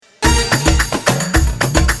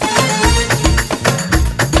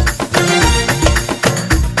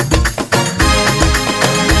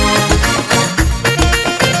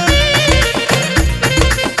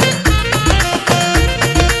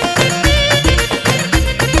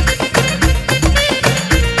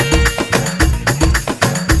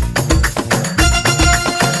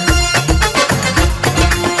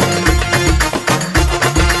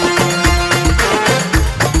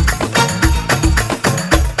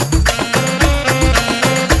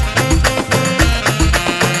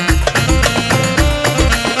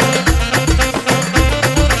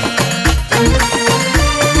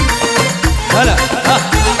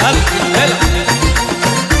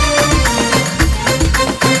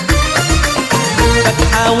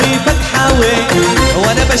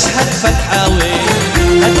بشهد فتحاوي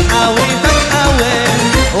فتحاوي فتحاوي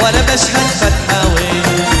وانا بشهد فتحاوي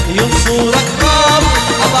ينصرك رب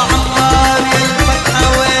ابا عمار يا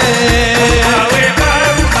الفتحاوي فتحاوي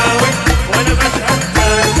فتحاوي وانا بشهد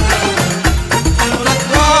فتحاوي ينصرك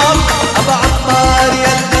رب ابا عمار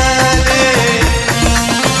يا المالك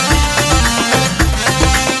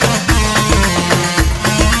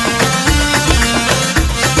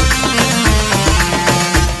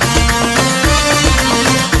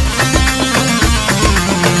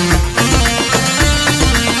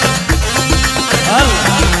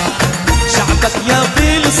شعبك يا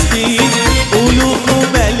فلسطين ألوف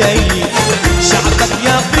ملايين شعبك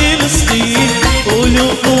يا فلسطين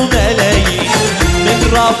ألوف ملايين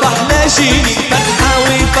من رافح لجين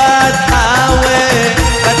فتحاوي فتحاوي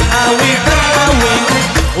فتحاوي فتحاوي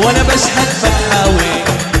وانا بشهد فتحاوي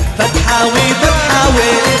فتحاوي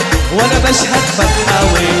فتحاوي وانا بشهد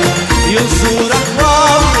فتحاوي ينصرك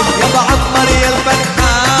رب يا ابو عمر يا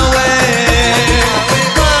الفتحاوي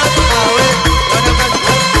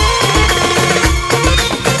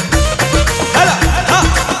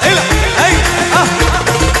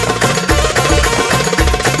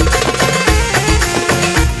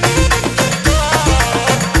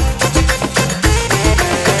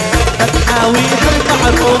فتحاوي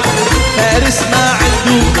هالمعروف فارس ما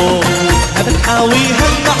عنده خوف فتحاوي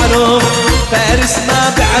هالمعروف فارس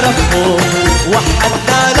ما بعرفه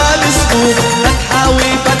وحدنا لا الاسلوب فتحاوي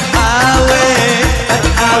فتحاوي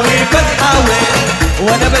فتحاوي فتحاوي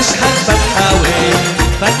وانا بشهد فتحاوي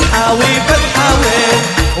فتحاوي فتحاوي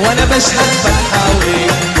وانا بشهد فتحاوي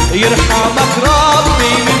يرحمك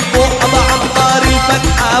ربي من فوق ابو عمار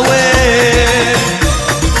الفتحاوي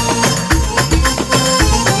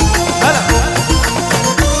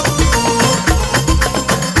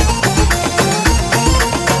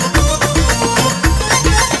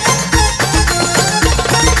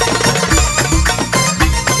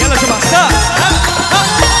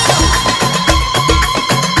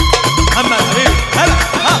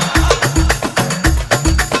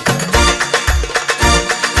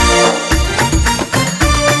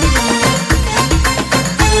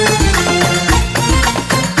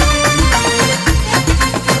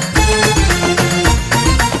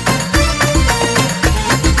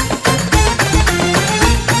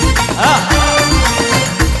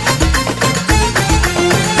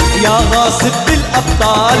يا غاصب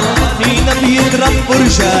بالأبطال فينا بيضرب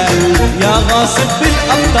برجال يا غاصب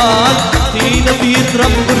بالأبطال فينا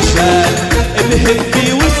بيضرب برجال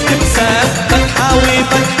بهبي واستمساك فتحاوي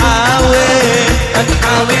فتحاوي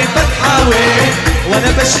فتحاوي فتحاوي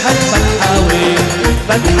وانا بشهد فتحاوي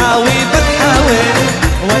فتحاوي فتحاوي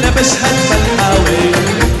وانا بشهد فتحاوي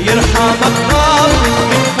يرحمك رب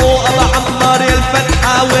من فوق ابو عمار يا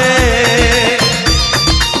الفتحاوي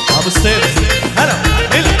ابو الصيف هلا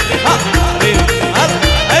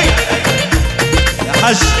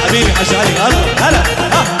حج حبيبي حج علي هلا هلا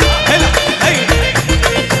هلا هي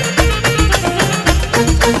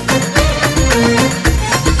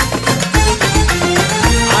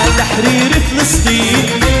على تحرير فلسطين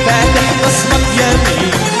فاتح وصمك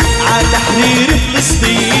يمين على تحرير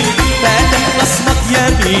فلسطين فاتح وصمك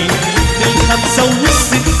يمين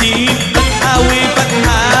لل65 فتحاوي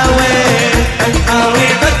فتحاوي فتحاوي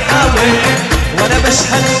فتحاوي وانا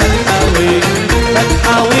بشهد فتحاوي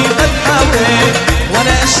فتحاوي فتحاوي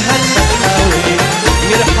وانا اشهد فتحاوي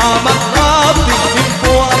يرحمك ربي من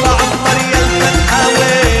فوق ابو عمر يا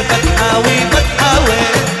الفتحاوي فتحاوي فتحاوي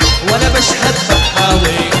وانا بشهد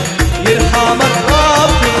فتحاوي يرحمك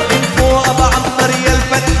ربي من فوق ابو عمر يا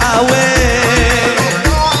الفتحاوي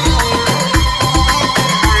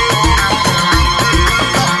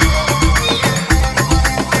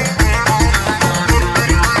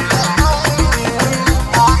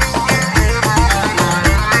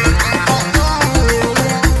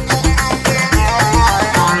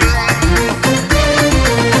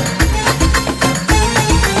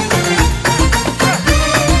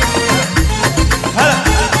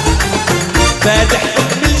فاتح